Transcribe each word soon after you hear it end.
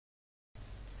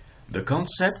the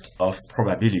concept of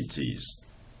probabilities.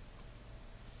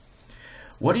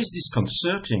 What is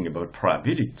disconcerting about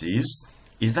probabilities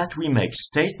is that we make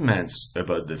statements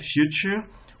about the future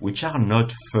which are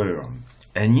not firm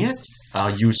and yet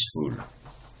are useful.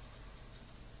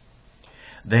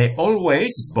 They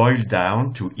always boil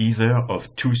down to either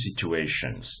of two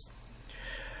situations.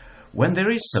 When there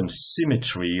is some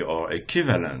symmetry or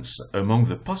equivalence among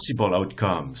the possible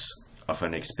outcomes of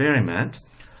an experiment,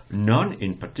 none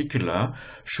in particular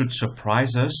should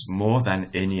surprise us more than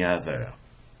any other.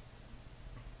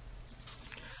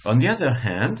 On the other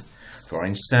hand, for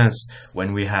instance,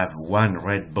 when we have one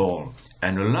red ball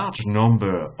and a large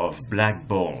number of black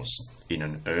balls in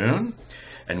an urn,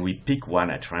 and we pick one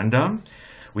at random,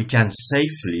 we can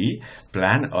safely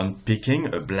plan on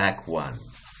picking a black one.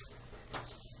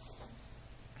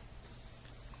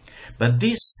 But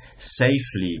this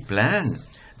safely plan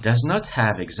does not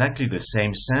have exactly the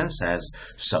same sense as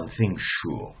something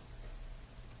sure.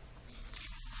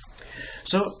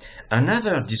 So,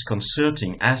 another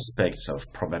disconcerting aspect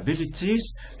of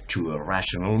probabilities to a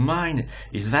rational mind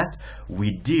is that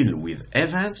we deal with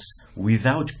events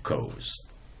without cause.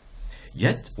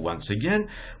 Yet, once again,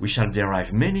 we shall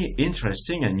derive many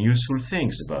interesting and useful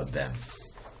things about them.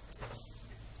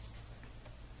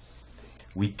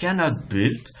 We cannot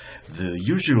build the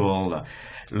usual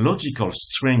logical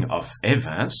string of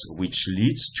events which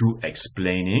leads to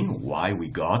explaining why we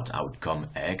got outcome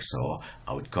X or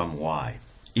outcome Y.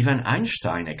 Even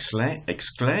Einstein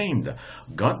exclaimed,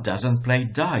 "God doesn't play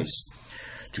dice,"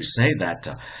 to say that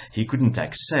he couldn't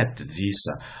accept this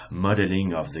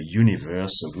modeling of the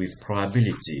universe with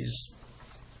probabilities.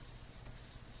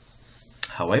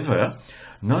 However,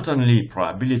 not only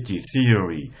probability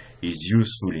theory is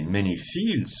useful in many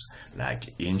fields,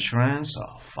 like insurance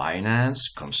or finance,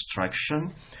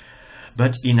 construction,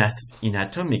 but in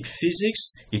atomic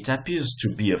physics, it appears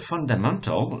to be a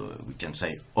fundamental, we can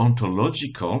say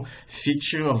ontological,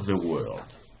 feature of the world.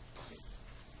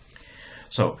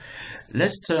 So,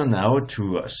 let's turn now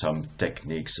to some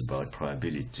techniques about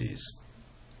probabilities.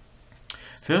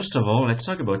 First of all, let's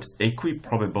talk about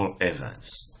equiprobable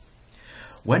events.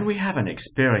 When we have an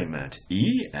experiment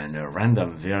E and a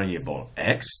random variable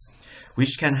X,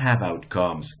 which can have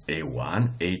outcomes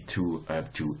A1, A2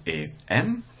 up to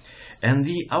AM, and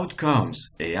the outcomes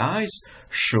AIs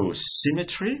show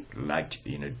symmetry, like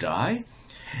in a die,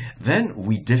 then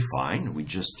we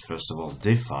just first of all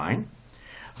define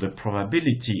the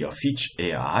probability of each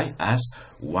AI as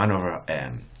 1 over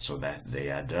m, so that they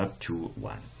add up to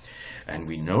 1. And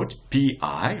we note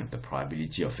Pi, the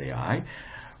probability of AI,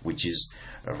 which is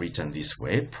written this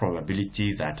way: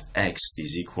 probability that X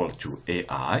is equal to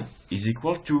AI is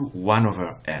equal to 1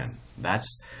 over m.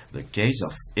 That's the case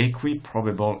of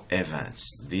equiprobable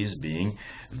events, these being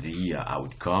the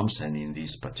outcomes, and in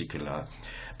this particular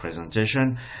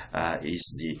presentation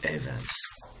is the events.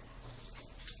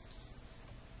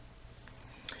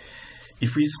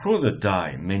 If we throw the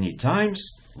die many times,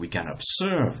 we can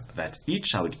observe that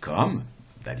each outcome,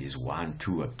 that is 1,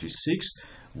 2, up to 6,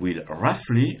 will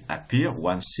roughly appear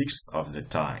 1/6 of the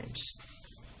times.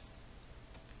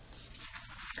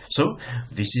 So,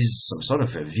 this is some sort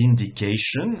of a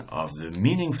vindication of the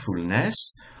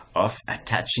meaningfulness of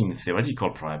attaching theoretical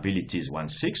probabilities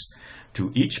 1/6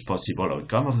 to each possible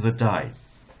outcome of the die.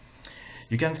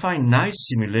 You can find nice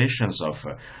simulations of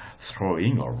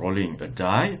throwing or rolling a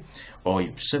die, or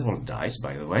several dice,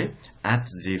 by the way, at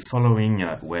the following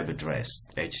web address: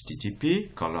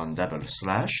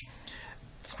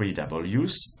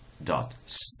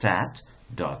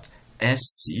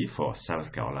 http://3ws.stat.sc for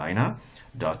South Carolina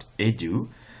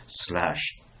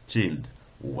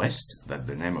 .edu/west, that's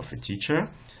the name of a teacher,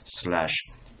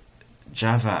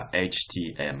 /Java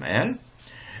HTML,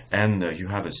 and you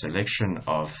have a selection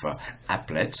of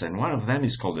applets, and one of them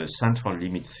is called the Central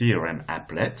Limit Theorem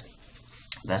applet.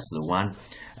 That's the one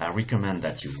I recommend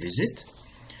that you visit.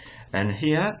 And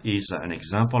here is an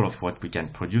example of what we can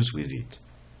produce with it.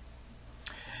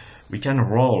 We can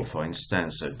roll, for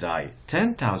instance, a die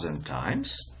 10,000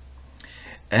 times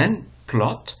and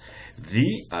plot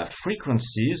the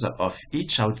frequencies of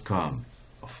each outcome,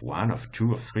 of 1, of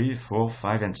 2, of 3, 4,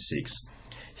 5, and 6.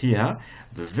 Here,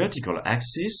 the vertical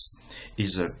axis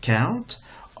is a count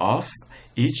of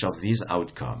each of these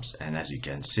outcomes. And as you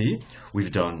can see,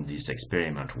 we've done this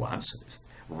experiment once,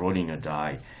 rolling a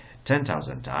die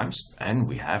 10,000 times, and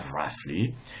we have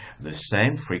roughly the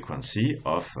same frequency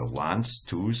of 1s,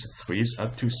 2s, 3s,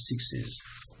 up to 6s.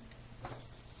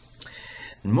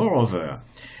 Moreover,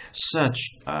 such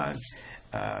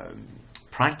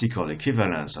practical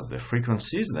equivalence of the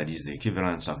frequencies, that is the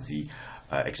equivalence of the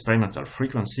experimental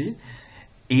frequency,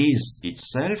 is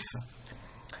itself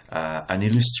an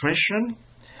illustration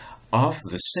of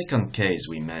the second case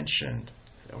we mentioned.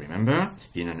 Remember,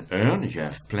 in an urn you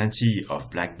have plenty of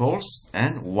black balls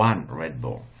and one red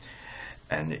ball.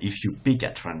 And if you pick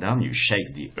at random, you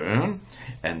shake the urn,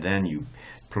 and then you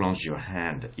plunge your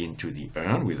hand into the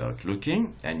urn without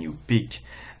looking, and you pick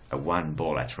one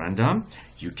ball at random,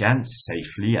 you can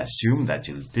safely assume that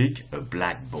you'll pick a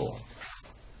black ball.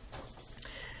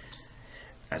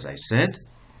 As I said,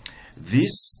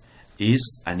 this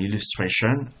is an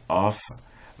illustration of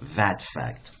that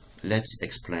fact. Let's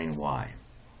explain why.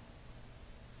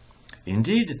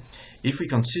 Indeed, if we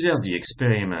consider the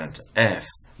experiment F,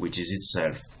 which is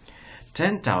itself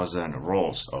 10,000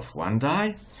 rolls of one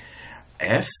die,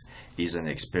 F is an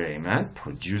experiment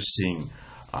producing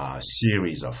a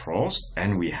series of rolls,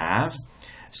 and we have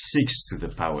 6 to the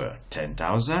power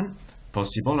 10,000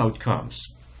 possible outcomes,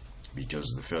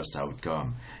 because the first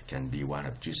outcome can be 1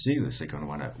 up to 6, the second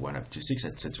one 1 up to 6,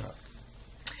 etc.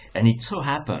 And it so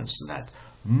happens that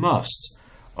most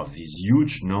of these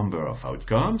huge number of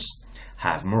outcomes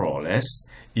have more or less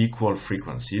equal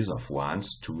frequencies of 1s,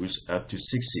 2s, up to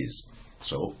 6s.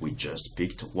 So we just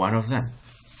picked one of them.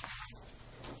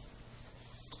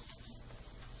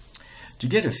 To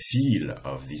get a feel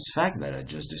of this fact that I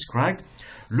just described,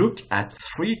 look at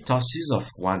 3 tosses of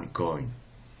one coin.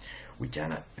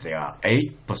 There are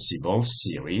 8 possible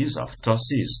series of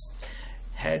tosses.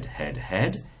 Head, head,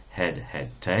 head, head, head,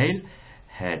 tail,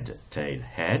 head, tail,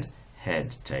 head,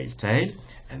 head, tail, tail,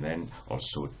 and then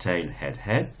also tail, head,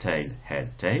 head, tail,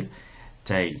 head, tail,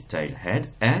 tail, tail, head,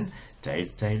 and tail,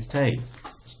 tail, tail.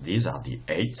 These are the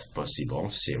 8 possible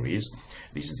series.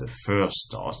 This is the first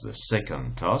toss, the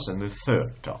second toss, and the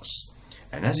third toss.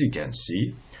 And as you can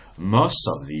see, most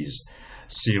of these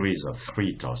series of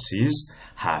 3 tosses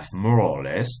have more or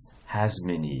less as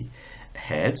many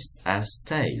heads as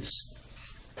tails.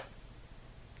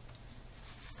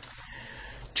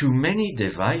 To many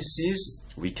devices,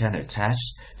 we can attach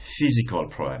physical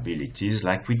probabilities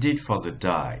like we did for the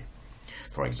die.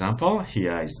 For example,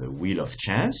 here is the wheel of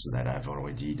chance that I've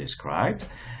already described.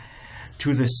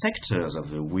 To the sectors of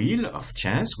the wheel of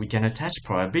chance, we can attach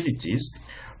probabilities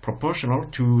proportional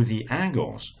to the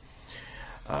angles.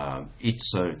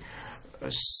 It's a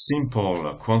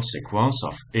simple consequence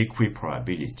of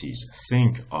equiprobabilities.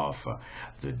 Think of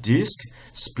the disk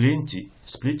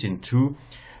split into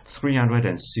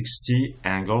 360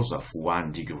 angles of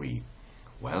 1 degree.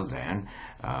 Well then,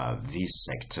 these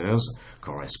sectors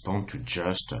correspond to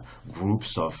just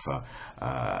groups of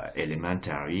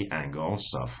elementary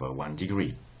angles of 1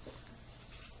 degree.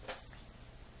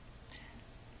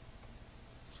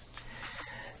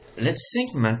 Let's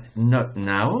think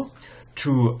now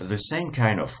to the same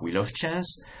kind of wheel of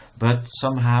chance, but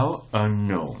somehow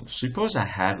unknown. Suppose I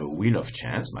have a wheel of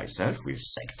chance myself with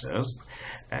sectors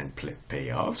and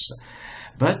payoffs,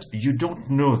 but you don't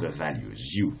know the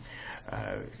values. You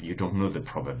don't know the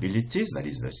probabilities, that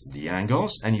is the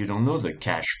angles, and you don't know the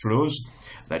cash flows,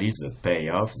 that is the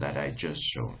payoff that I just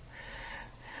showed.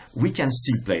 We can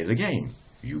still play the game.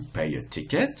 You pay a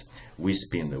ticket, we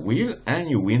spin the wheel, and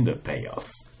you win the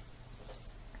payoff.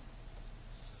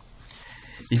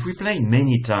 If we play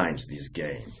many times this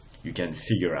game, you can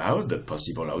figure out the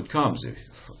possible outcomes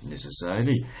if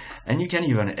necessarily, and you can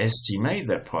even estimate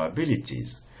their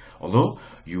probabilities, although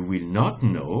you will not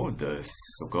know the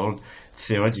so-called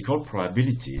theoretical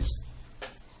probabilities.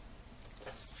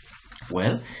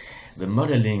 Well, the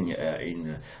modeling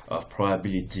of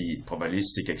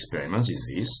probabilistic experiments is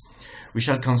this. We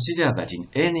shall consider that in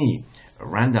any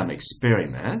random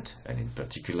experiment, and in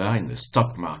particular in the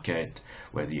stock market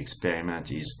where the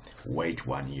experiment is wait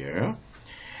 1 year,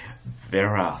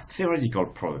 there are theoretical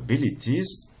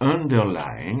probabilities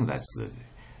underlying, that's the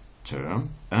term,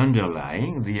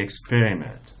 underlying the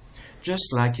experiment,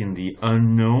 just like in the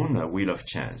unknown wheel of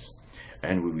chance.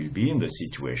 And we will be in the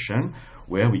situation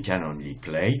where we can only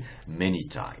play many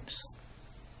times.